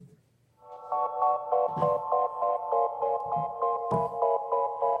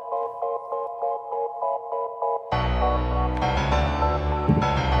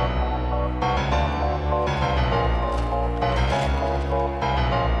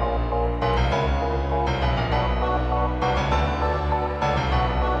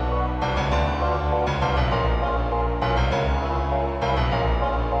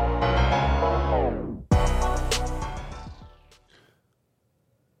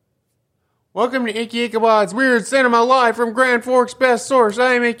Welcome to Icky Ichabod's Weird Cinema Live from Grand Forks Best Source.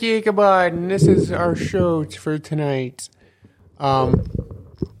 I'm Icky Ichabod, and this is our show for tonight.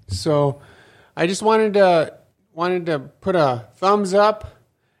 So I just wanted to put a thumbs up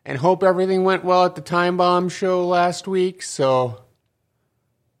and hope everything went well at the Time Bomb show last week.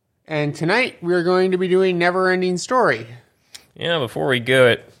 And tonight we're going to be doing Neverending Story. Yeah, before we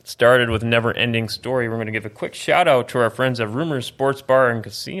get started with Neverending Story, we're going to give a quick shout out to our friends at Rumors Sports Bar and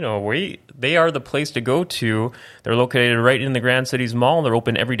Casino. They are the place to go to. They're located right in the Grand Cities Mall. They're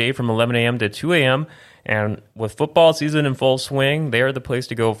open every day from 11 a.m. to 2 a.m. And with football season in full swing, they are the place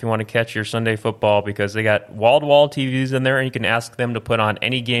to go if you want to catch your Sunday football, because they got wall-to-wall TVs in there, and you can ask them to put on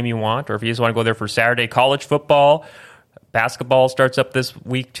any game you want. Or if you just want to go there for Saturday college football, basketball starts up this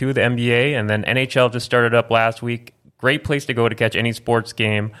week too, the NBA, and then NHL just started up last week. Great place to go to catch any sports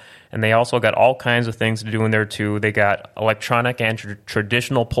game. And they also got all kinds of things to do in there, too. They got electronic and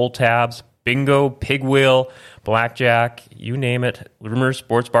traditional pull tabs, bingo, pig wheel, blackjack, you name it. Rumors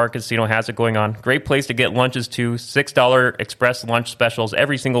Sports Bar Casino has it going on. Great place to get lunches, too. $6 express lunch specials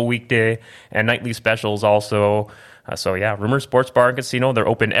every single weekday, and nightly specials also. Rumors Sports Bar and Casino. They're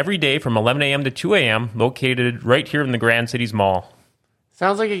open every day from 11 a.m. to 2 a.m., located right here in the Grand Cities Mall.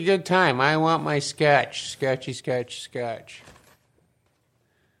 Sounds like a good time. I want my sketch. Sketchy. So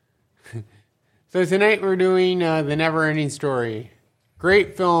tonight we're doing The Neverending Story.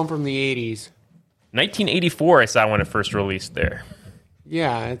 Great film from the 80s. 1984 I saw when it first released there.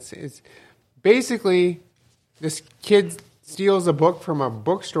 Yeah, it's basically this kid steals a book from a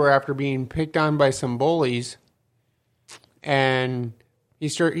bookstore after being picked on by some bullies, and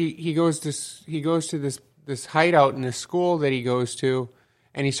he goes to this hideout in the school that he goes to.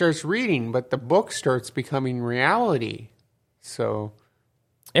 And he starts reading, but the book starts becoming reality. So,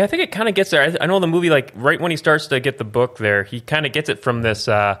 yeah, I think it kind of gets there. I know the movie, like right when he starts to get the book there, he kind of gets it from this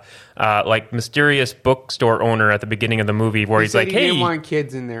like mysterious bookstore owner at the beginning of the movie, where he's like, he "Hey, didn't want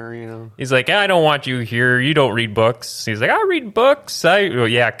kids in there, you know." He's like, "I don't want you here. You don't read books." He's like, "I read books.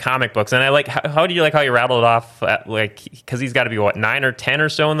 Comic books." And I like how do you like how you rattled off because he's got to be 9 or 10 or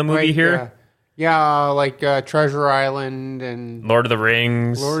so in the movie here. Like Treasure Island and Lord of the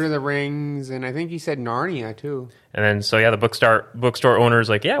Rings, and I think he said Narnia too. And then the bookstore owner is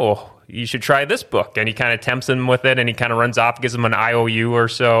like, "Yeah, well, you should try this book," and he kind of tempts him with it, and he kind of runs off, gives him an IOU or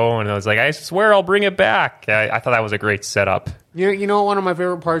so, and I was like, "I swear I'll bring it back." I thought that was a great setup. You know what one of my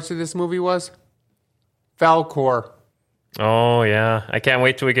favorite parts of this movie was? Falkor. Oh yeah, I can't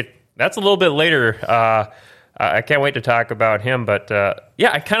wait till we get. That's a little bit later. I can't wait to talk about him, but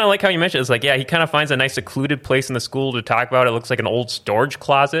I kind of like how you mentioned. It's like, he kind of finds a nice secluded place in the school to talk about. It looks like an old storage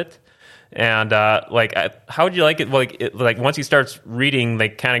closet, and how would you like it? Like once he starts reading, they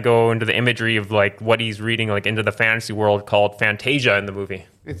kind of go into the imagery of like what he's reading, like into the fantasy world called Fantasia in the movie.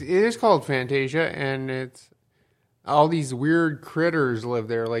 It is called Fantasia, and it's all these weird critters live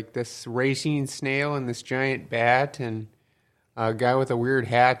there, like this racing snail and this giant bat, and a guy with a weird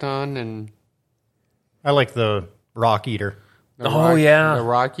hat on, and. I like the rock eater. The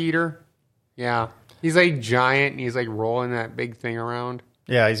rock eater. Yeah, he's like giant, and he's like rolling that big thing around.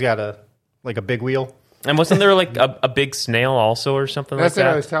 Yeah, he's got a big wheel. And wasn't there like a big snail also or something like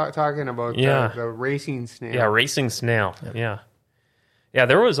that? That's what I was talking about. Yeah, the racing snail. Yeah, racing snail. Yep. Yeah.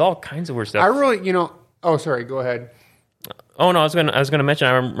 There was all kinds of weird stuff. I really, Oh, sorry. Go ahead. Oh no, I was gonna mention.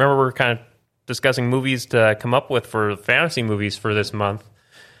 I remember we were kind of discussing movies to come up with for fantasy movies for this month.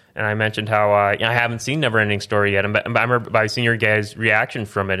 And I mentioned how I haven't seen Neverending Story yet, but I remember by seeing your guys' reaction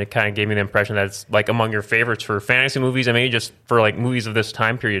from it, it kind of gave me the impression that it's like among your favorites for fantasy movies, and maybe just for like movies of this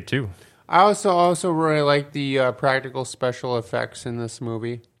time period too. I also really like the practical special effects in this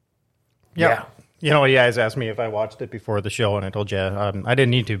movie. Yeah. You guys asked me if I watched it before the show, and I told you I didn't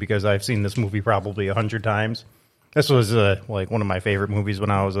need to because I've seen this movie probably 100 times. This was like one of my favorite movies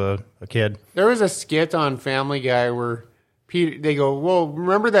when I was a kid. There was a skit on Family Guy where they go, well,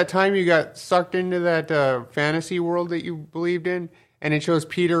 remember that time you got sucked into that fantasy world that you believed in? And it shows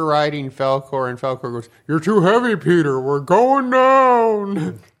Peter riding Falkor, and Falkor goes, "You're too heavy, Peter. We're going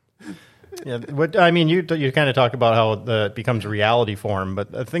down." Yeah, but I mean, you kind of talk about how it becomes reality for him, but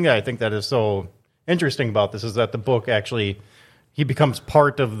the thing that I think that is so interesting about this is that the book actually, he becomes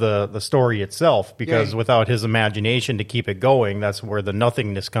part of the story itself, because without his imagination to keep it going, that's where the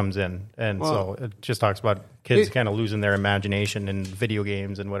nothingness comes in. And so it just talks about kids kind of losing their imagination in video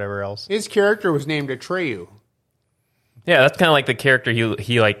games and whatever else. His character was named Atreyu. Yeah, that's kind of like the character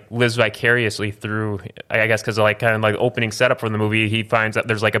he like lives vicariously through, I guess, because like kind of like opening setup for the movie, he finds that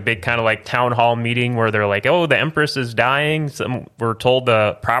there's like a big kind of like town hall meeting where they're like, oh, the Empress is dying. We're told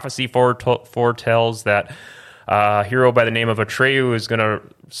the prophecy foretells that a hero by the name of Atreyu is going to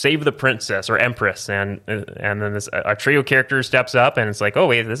save the princess or empress, and then this Atreyu character steps up, and it's like, oh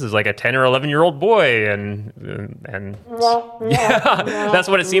wait, this is like a 10 or 11-year-old boy, and yeah, that's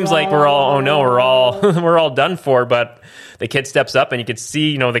what it seems like. We're all done for. But the kid steps up, and you could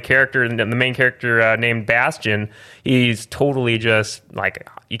see, the character, the main character named Bastion. He's totally just like,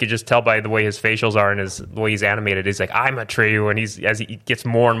 you could just tell by the way his facials are and the way he's animated. He's like, I'm Atreyu, and as he gets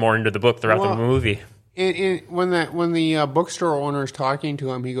more and more into the book throughout the movie. When the bookstore owner is talking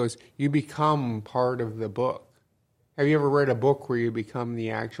to him, he goes, "You become part of the book." Have you ever read a book where you become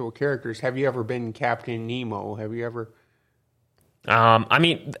the actual characters? Have you ever been Captain Nemo? Have you ever?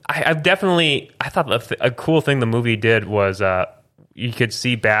 I've definitely. I thought a cool thing the movie did was you could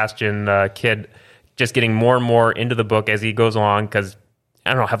see Bastion, the kid, just getting more and more into the book as he goes along. Because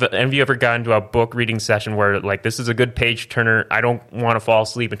I don't know, have you ever gotten to a book reading session where, like, this is a good page turner, I don't want to fall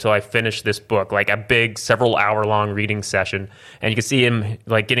asleep until I finish this book, like a big several hour long reading session, and you can see him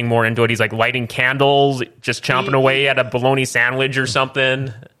like getting more into it. He's like lighting candles, just chomping away at a bologna sandwich or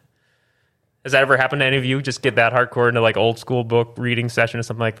something. Has that ever happened to any of you? Just get that hardcore into like old school book reading session or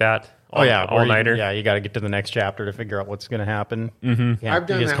something like that? All-nighter. You got to get to the next chapter to figure out what's going to happen. Mm-hmm. I've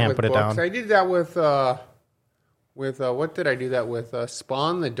done that with books. I did that with what did I do that with?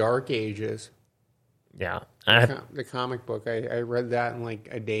 Spawn the Dark Ages. Yeah. The comic book. I read that in like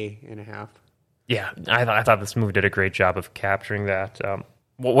a day and a half. Yeah, I thought this movie did a great job of capturing that.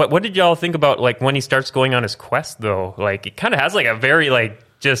 What did y'all think about like when he starts going on his quest though? Like it kind of has like a very like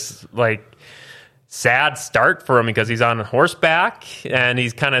just like sad start for him because he's on horseback and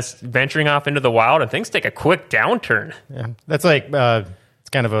he's kind of venturing off into the wild and things take a quick downturn. Yeah, that's like it's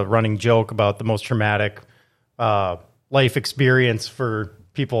kind of a running joke about the most traumatic life experience for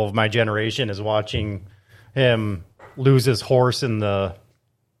people of my generation is watching him lose his horse in the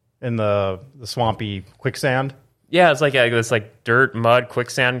swampy quicksand. Yeah, it's like this like dirt, mud,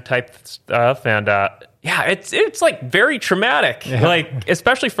 quicksand type stuff, and it's like very traumatic. Yeah. Like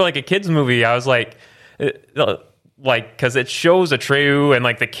especially for like a kids movie, I was like because it shows Atreyu and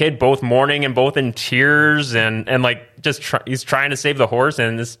like the kid both mourning and both in tears and like just he's trying to save the horse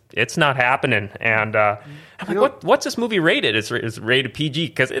and it's not happening. And I'm like, what's this movie rated? It's rated PG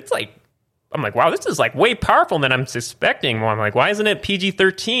because it's like. I'm like, wow, this is like way powerful than I'm suspecting. Well, I'm like, why isn't it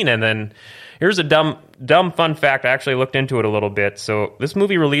PG-13? And then here's a dumb fun fact. I actually looked into it a little bit. So this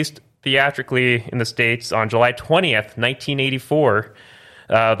movie released theatrically in the States on July 20th, 1984.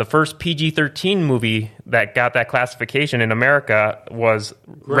 The first PG-13 movie that got that classification in America was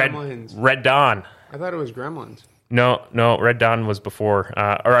Red Dawn. I thought it was Gremlins. No, Red Dawn was before,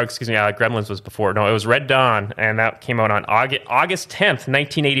 Gremlins was before. No, it was Red Dawn, and that came out on August 10th,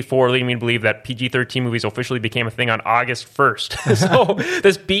 1984, leading me to believe that PG-13 movies officially became a thing on August 1st. So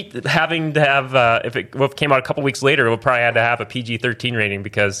this beat having to have, if it came out a couple weeks later, it would probably have to have a PG-13 rating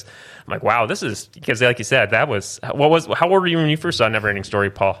because I'm like, wow, this is, because like you said, how old were you when you first saw Neverending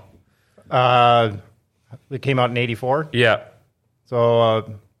Story, Paul? It came out in 84? Yeah.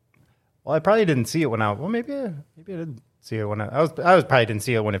 So, well, I probably didn't see it when maybe I did see it when I probably didn't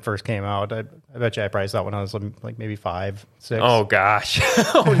see it when it first came out. I bet you I probably saw it when I was like maybe 5, 6. Oh gosh.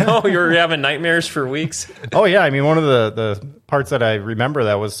 Oh no, you were having nightmares for weeks. Oh yeah, I mean one of the parts that I remember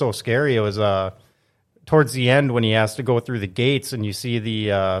that was so scary, it was towards the end when he has to go through the gates and you see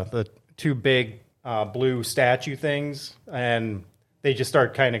the two big blue statue things and they just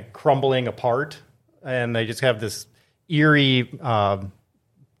start kind of crumbling apart and they just have this eerie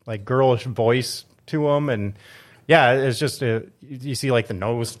like girlish voice to him, and yeah, it's just you see like the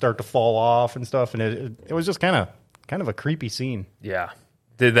nose start to fall off and stuff, and it was just kind of a creepy scene. Yeah,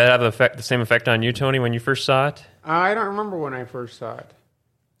 did that have the same effect on you, Tony, when you first saw it? I don't remember when I first saw it,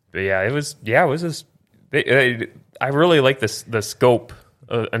 but yeah, it was just. I really like the scope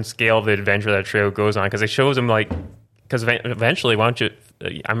and scale of the adventure that Atreyu goes on because it shows him because eventually, why don't you?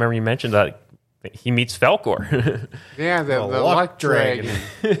 I remember you mentioned that. He meets Falkor. Yeah, the luck dragon.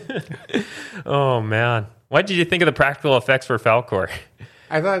 Oh, man. What did you think of the practical effects for Falkor?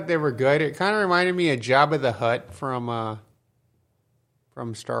 I thought they were good. It kind of reminded me of Jabba the Hutt from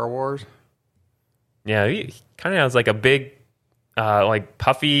Star Wars. Yeah, he kind of has like a big, like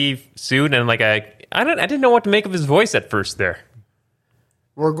puffy suit and like I didn't know what to make of his voice at first there.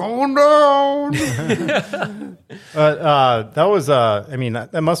 We're going down. That was,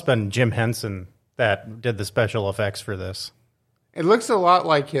 that must have been Jim Henson that did the special effects for this. It looks a lot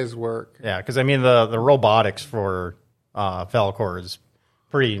like his work. Yeah, because I mean the robotics for Falkor is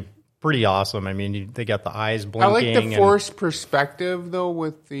pretty awesome. I mean they got the eyes blinking. I like the forced perspective though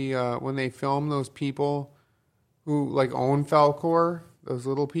with the when they film those people who like own Falkor, those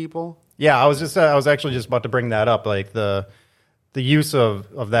little people. Yeah, I was actually just about to bring that up, like the use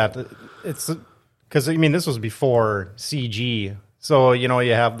of that. It's because I mean this was before CG, so you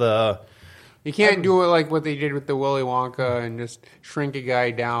have You can't do it like what they did with the Willy Wonka and just shrink a guy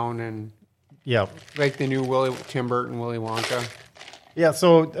down and like the new Tim Burton Willy Wonka. Yeah,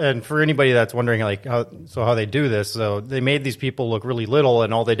 so and for anybody that's wondering like how they do this, so they made these people look really little,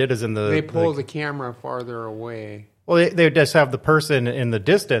 and all they did is they pull the camera farther away. Well, they just have the person in the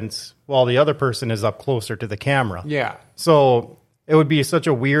distance while the other person is up closer to the camera. Yeah. So it would be such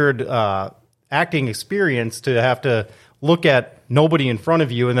a weird acting experience to have to look at nobody in front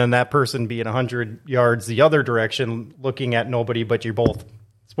of you and then that person being 100 yards the other direction looking at nobody, but you're both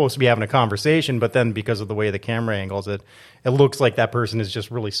supposed to be having a conversation. But then because of the way the camera angles it, it looks like that person is just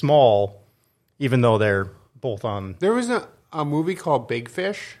really small, even though they're both on. There was a movie called Big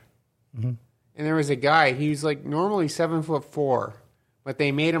Fish. Mm-hmm. And there was a guy, he was like normally 7'4", but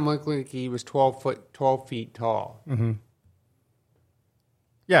they made him look like he was 12 feet tall. Mm-hmm.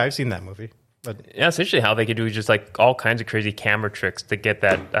 Yeah, I've seen that movie. But yeah, essentially how they could do just like all kinds of crazy camera tricks to get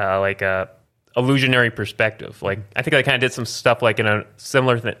that illusionary perspective. Like I think I kind of did some stuff like in a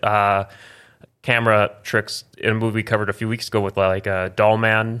similar camera tricks in a movie we covered a few weeks ago with like Doll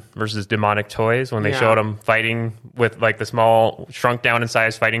Man versus Demonic Toys when they showed them fighting with like the small shrunk down in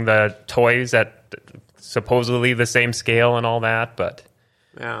size fighting the toys at supposedly the same scale and all that. But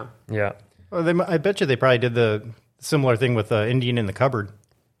yeah. Well, I bet you they probably did the similar thing with Indian in the Cupboard.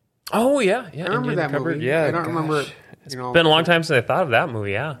 Oh yeah. I remember that movie. Yeah, I don't remember it. It's been a long time since I thought of that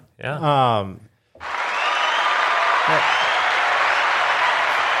movie. Yeah. What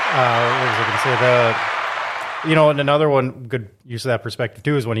was I going to say? And another one good use of that perspective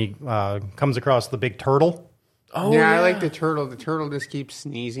too is when he comes across the big turtle. Oh yeah, I like the turtle. The turtle just keeps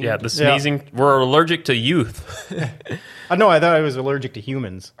sneezing. Yeah, the sneezing. Yeah. We're allergic to youth. No, I thought I was allergic to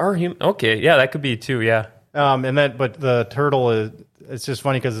humans. Okay, yeah, that could be too. Yeah. But the turtle it's just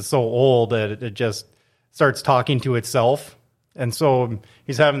funny because it's so old that it just starts talking to itself, and so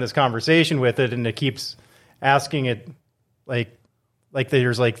he's having this conversation with it, and it keeps asking it like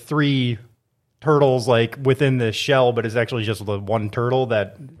there's like 3 turtles like within this shell, but it's actually just the one turtle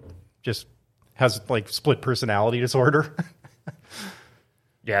that just has like split personality disorder.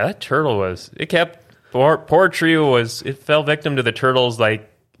 Yeah, that turtle poor trio it fell victim to the turtle's like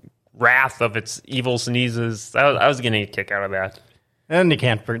wrath of its evil sneezes. I was getting a kick out of that. And you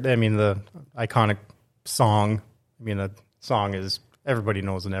can't, the iconic song. The song is, everybody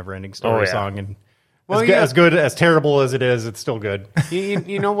knows the Neverending Story song. And as good, as terrible as it is, it's still good.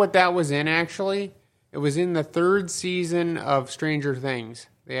 You know what that was in, actually? It was in the 3rd season of Stranger Things.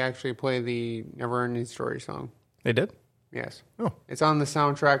 They actually play the Neverending Story song. They did? Yes. Oh. It's on the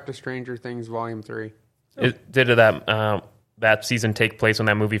soundtrack to Stranger Things Volume 3. Did that season take place when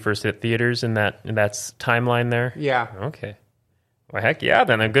that movie first hit theaters in that timeline there? Yeah. Okay. Well, heck yeah,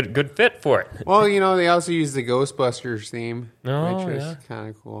 then a good fit for it. Well, they also use the Ghostbusters theme, which was kind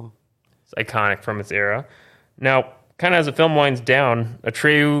of cool. It's iconic from its era. Now, kind of as the film winds down,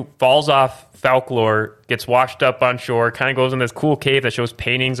 Atreyu falls off Falklore, gets washed up on shore, kind of goes in this cool cave that shows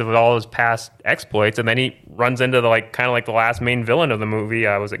paintings of all his past exploits, and then he runs into the the last main villain of the movie.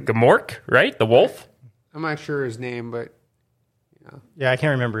 Was it Gamork, right? The wolf? I'm not sure his name, but yeah, I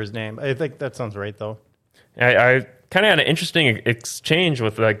can't remember his name. I think that sounds right though. I kind of had an interesting exchange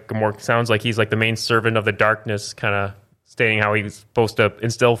with Gamork. Sounds like he's like the main servant of the darkness, kind of stating how he's supposed to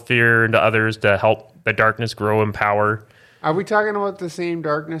instill fear into others to help the darkness grow in power. Are we talking about the same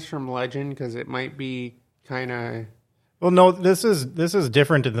darkness from Legend? Because it might be kind of... Well, no, this is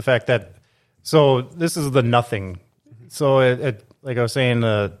different in the fact that... So this is the nothing. So like I was saying,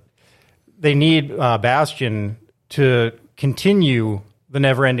 they need Bastion to continue the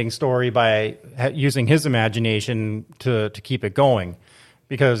never-ending story by using his imagination to keep it going,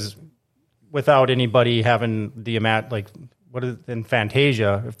 because without anybody having the what is in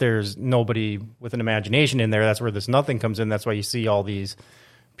Fantasia, if there's nobody with an imagination in there, that's where this nothing comes in. That's why you see all these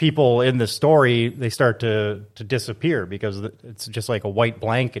people in the story, they start to disappear because it's just like a white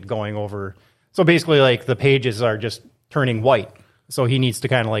blanket going over. So basically, like the pages are just turning white. So he needs to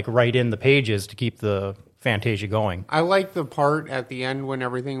kind of like write in the pages to keep the Fantasia going. I like the part at the end when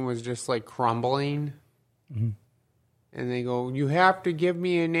everything was just like crumbling. Mm-hmm. And they go, "You have to give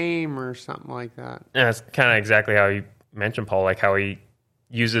me a name," or something like that. Yeah, that's kind of exactly how you mentioned, Paul, like how he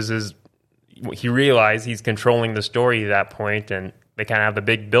uses he realized he's controlling the story at that point, and they kind of have the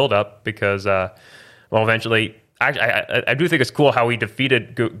big build-up because, eventually I do think it's cool how he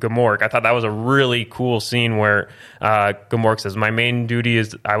defeated Gamork. I thought that was a really cool scene where Gamork says, "My main duty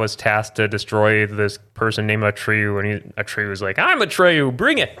is I was tasked to destroy this person named Atreyu," and Atreyu was like, "I'm Atreyu,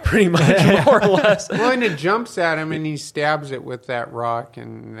 bring it," pretty much, more or less. Well, and it jumps at him, and he stabs it with that rock,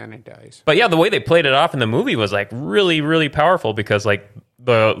 and then it dies. But yeah, the way they played it off in the movie was like really, really powerful because like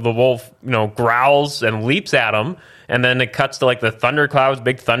the wolf, growls and leaps at him. And then it cuts to like the thunder clouds,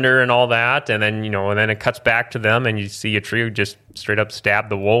 big thunder and all that. And then, and then it cuts back to them and you see Atreyu just straight up stab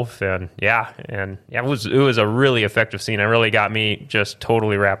the wolf. And it was a really effective scene. It really got me just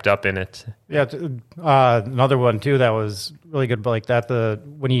totally wrapped up in it. Yeah. Another one too that was really good, like that,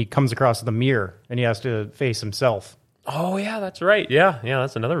 when he comes across the mirror and he has to face himself. Oh yeah, that's right. Yeah,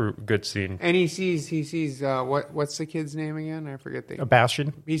 that's another good scene. And he sees what's the kid's name again? I forget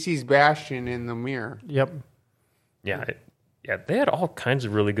Bastion. He sees Bastion in the mirror. Yep. Yeah, they had all kinds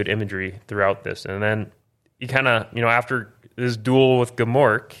of really good imagery throughout this. And then he kind of, after this duel with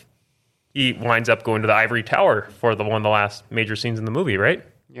Gamork, he winds up going to the Ivory Tower for one of the last major scenes in the movie, right?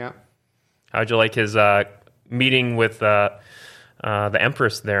 Yeah. How'd you like his meeting with the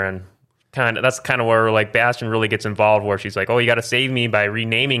Empress there? And that's kind of where like Bastion really gets involved, where she's like, "Oh, you got to save me by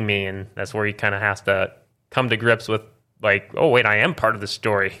renaming me," and that's where he kind of has to come to grips with like, "Oh, wait, I am part of the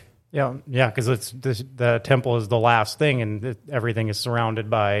story." Yeah, because the temple is the last thing, and everything is surrounded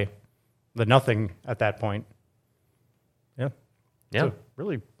by the nothing at that point. Yeah. So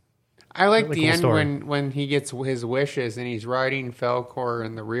really, I like really the cool end story. when he gets his wishes and he's riding Falkor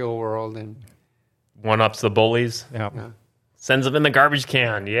in the real world and one-ups the bullies. Yeah. Sends them in the garbage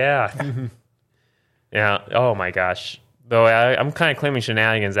can. Yeah. Yeah. Oh, my gosh. Though I'm kind of claiming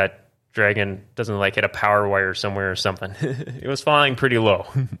shenanigans that dragon doesn't like hit a power wire somewhere or something. It was flying pretty low.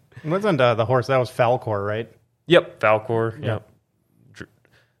 Wasn't the horse, that was Falkor, right? Yep. Falkor. Yep.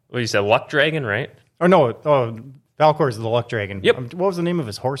 What you said? Luck Dragon, right? Or no, Falkor is the luck dragon. Yep. What was the name of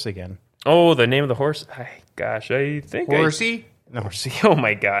his horse again? Oh, the name of the horse? I think Horsey? No. Oh,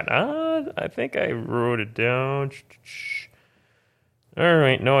 my God. I think I wrote it down. All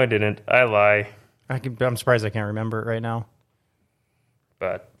right. No, I didn't. I lie. I'm surprised I can't remember it right now.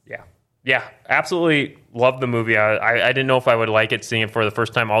 But yeah, absolutely loved the movie. I didn't know if I would like it seeing it for the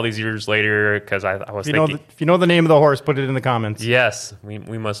first time all these years later because I was thinking. If you know the name of the horse, put it in the comments. Yes, we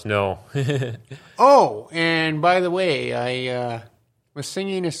must know. Oh, and by the way, I was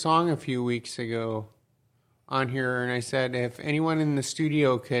singing a song a few weeks ago on here, and I said if anyone in the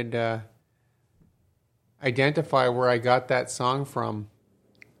studio could identify where I got that song from,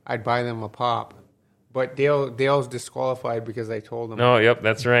 I'd buy them a pop. But Dale's disqualified because I told him. Oh, yep,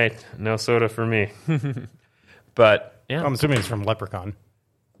 that's right. No soda for me. But, yeah. I'm assuming it's from Leprechaun.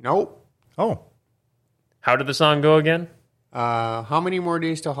 Nope. Oh. How did the song go again? How many more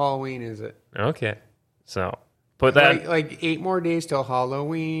days till Halloween is it? Okay. So, put that... Like 8 more days till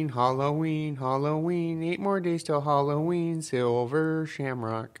Halloween, Halloween, Halloween. 8 more days till Halloween, Silver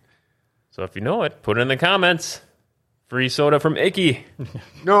Shamrock. So if you know it, put it in the comments. Free soda from Icky.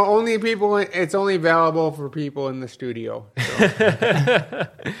 No, only people. It's only available for people in the studio. So,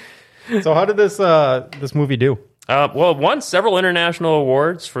 So how did this movie do? Well, it won several international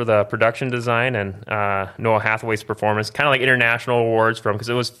awards for the production design and Noah Hathaway's performance. Kind of like international awards because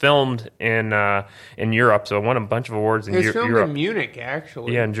it was filmed in Europe, so it won a bunch of awards in it's Europe. filmed in Munich,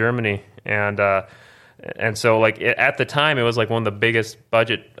 actually. Yeah, in Germany, and so like at the time, it was like one of the biggest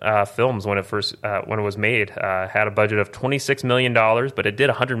budget films when it was made. Had a budget of $26 million, but it did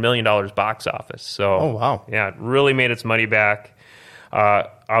 $100 million box office. So, oh wow, yeah, it really made its money back.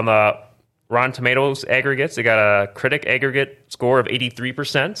 On the Rotten Tomatoes aggregates, it got a critic aggregate score of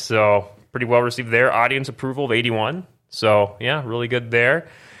 83%, so pretty well received there. Audience approval of 81, so yeah, really good there.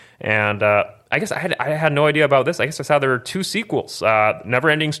 And I guess I had no idea about this. I guess I saw there were 2 sequels.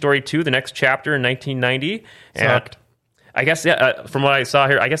 Neverending Story 2, the next chapter in 1990. Sucked. And I guess, from what I saw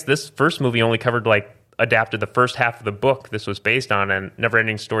here, I guess this first movie only adapted the first half of the book this was based on, and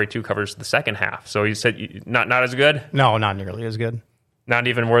Neverending Story 2 covers the second half. So you said not as good? No, not nearly as good. Not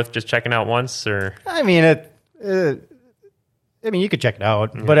even worth just checking out once? Or I mean, you could check it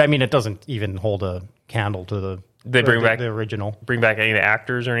out, but I mean, it doesn't even hold a candle to the original. Bring back any of the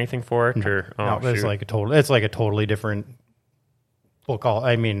actors or anything for it? It's like a totally different book.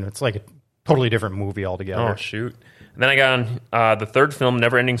 It's like a totally different movie altogether. Oh, shoot. And then I got on the third film,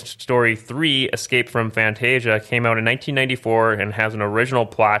 Neverending Story 3, Escape from Fantasia, came out in 1994 and has an original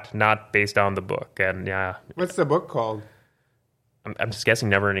plot not based on the book. And yeah. What's the book called? I'm just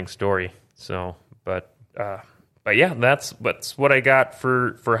guessing Neverending Story. So, but yeah, that's what I got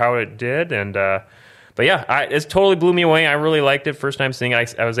for how it did. And, but But yeah, it totally blew me away. I really liked it. First time seeing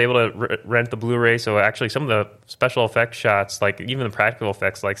it, I was able to rent the Blu-ray. So actually, some of the special effects shots, like even the practical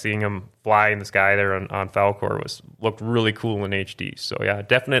effects, like seeing him fly in the sky there on Falcor, looked really cool in HD. So yeah,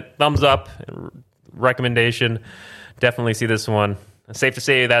 definite thumbs up recommendation. Definitely see this one. It's safe to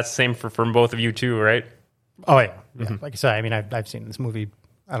say that's the same from both of you too, right? Oh yeah. Like I said, I mean, I've seen this movie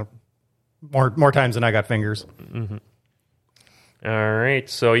more times than I got fingers. Mm-hmm. All right.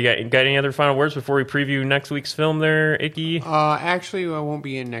 So you got any other final words before we preview next week's film there, Icky? Actually, I won't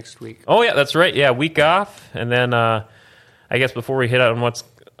be in next week. Oh, yeah, that's right. Yeah, week off. And then I guess before we hit on what's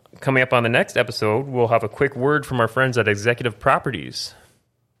coming up on the next episode, we'll have a quick word from our friends at Executive Properties.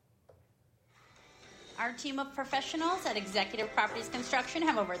 Our team of professionals at Executive Properties Construction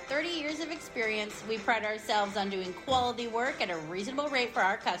have over 30 years of experience. We pride ourselves on doing quality work at a reasonable rate for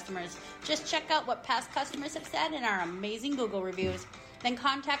our customers. Just check out what past customers have said in our amazing Google reviews. Then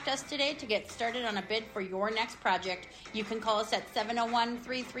contact us today to get started on a bid for your next project. You can call us at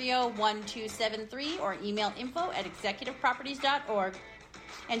 701-330-1273 or email info@executiveproperties.org.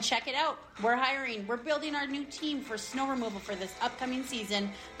 And check it out. We're hiring. We're building our new team for snow removal for this upcoming season.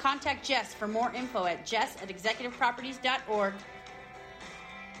 Contact Jess for more info at jess@executiveproperties.org.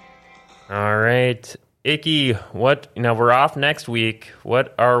 All right. Icky, we're off next week.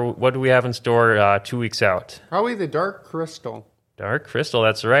 What do we have in store 2 weeks out? Probably the Dark Crystal. Dark Crystal,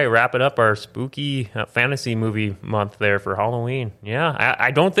 that's right. Wrapping up our spooky fantasy movie month there for Halloween. Yeah,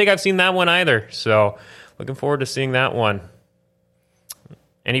 I don't think I've seen that one either. So looking forward to seeing that one.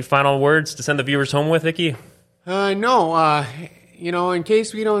 Any final words to send the viewers home with, Icky? No. In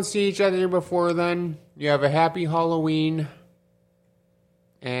case we don't see each other before then, you have a happy Halloween.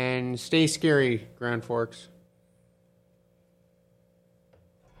 And stay scary, Grand Forks.